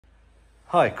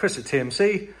Hi, Chris at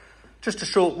TMC. Just a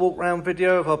short walk round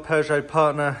video of our Peugeot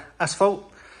partner Asphalt,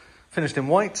 finished in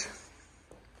white.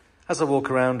 As I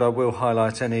walk around, I will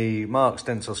highlight any marks,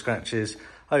 dents or scratches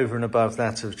over and above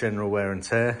that of general wear and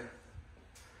tear.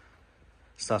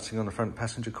 Starting on the front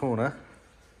passenger corner.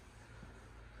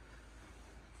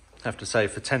 I have to say,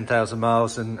 for 10,000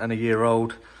 miles and a year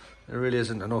old, there really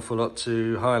isn't an awful lot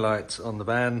to highlight on the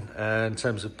van. In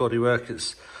terms of bodywork,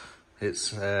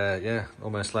 it's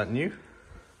almost like new.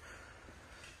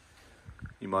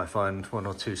 You might find one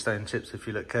or two stone chips if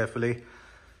you look carefully,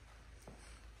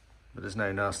 but there's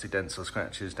no nasty dents or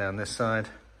scratches down this side.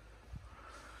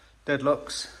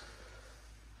 Deadlocks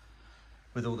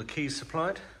with all the keys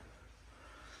supplied.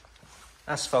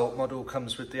 Asphalt model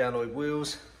comes with the alloy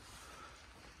wheels.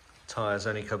 Tyres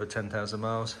only cover 10,000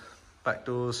 miles. Back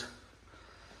doors,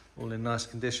 all in nice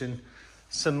condition.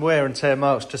 Some wear and tear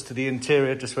marks just to the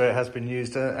interior, just where it has been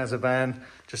used as a van,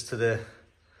 just to the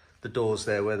doors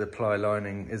there where the ply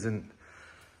lining isn't.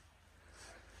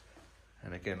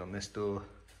 And again on this door.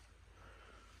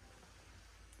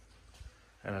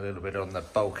 And a little bit on the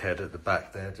bulkhead at the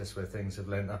back there, just where things have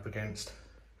leant up against.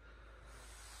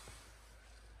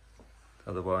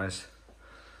 Otherwise,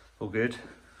 all good.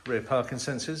 Rear parking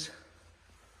sensors.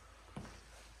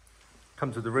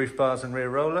 Comes with the roof bars and rear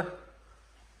roller.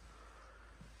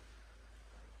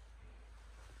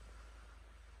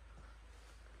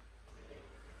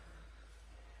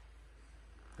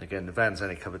 Again, the van's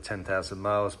only covered 10,000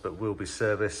 miles, but will be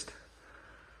serviced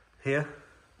here.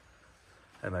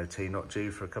 MOT not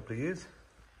due for a couple of years.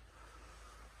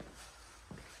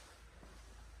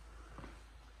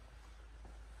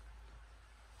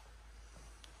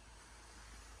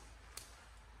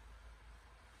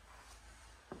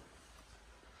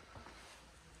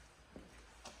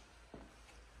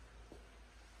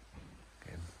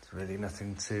 Again, there's really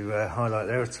nothing to highlight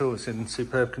there at all. It's in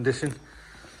superb condition,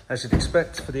 as you'd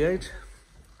expect for the age.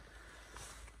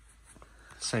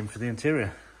 Same for the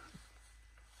interior.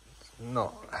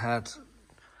 Not had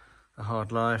a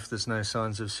hard life. There's no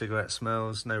signs of cigarette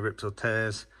smells, no rips or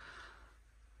tears.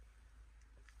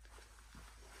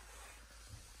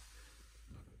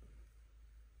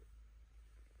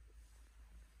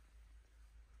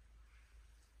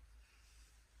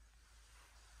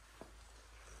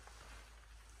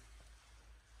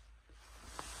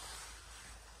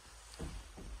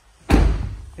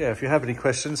 Yeah, if you have any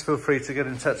questions, feel free to get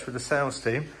in touch with the sales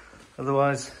team.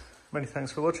 Otherwise, many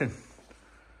thanks for watching.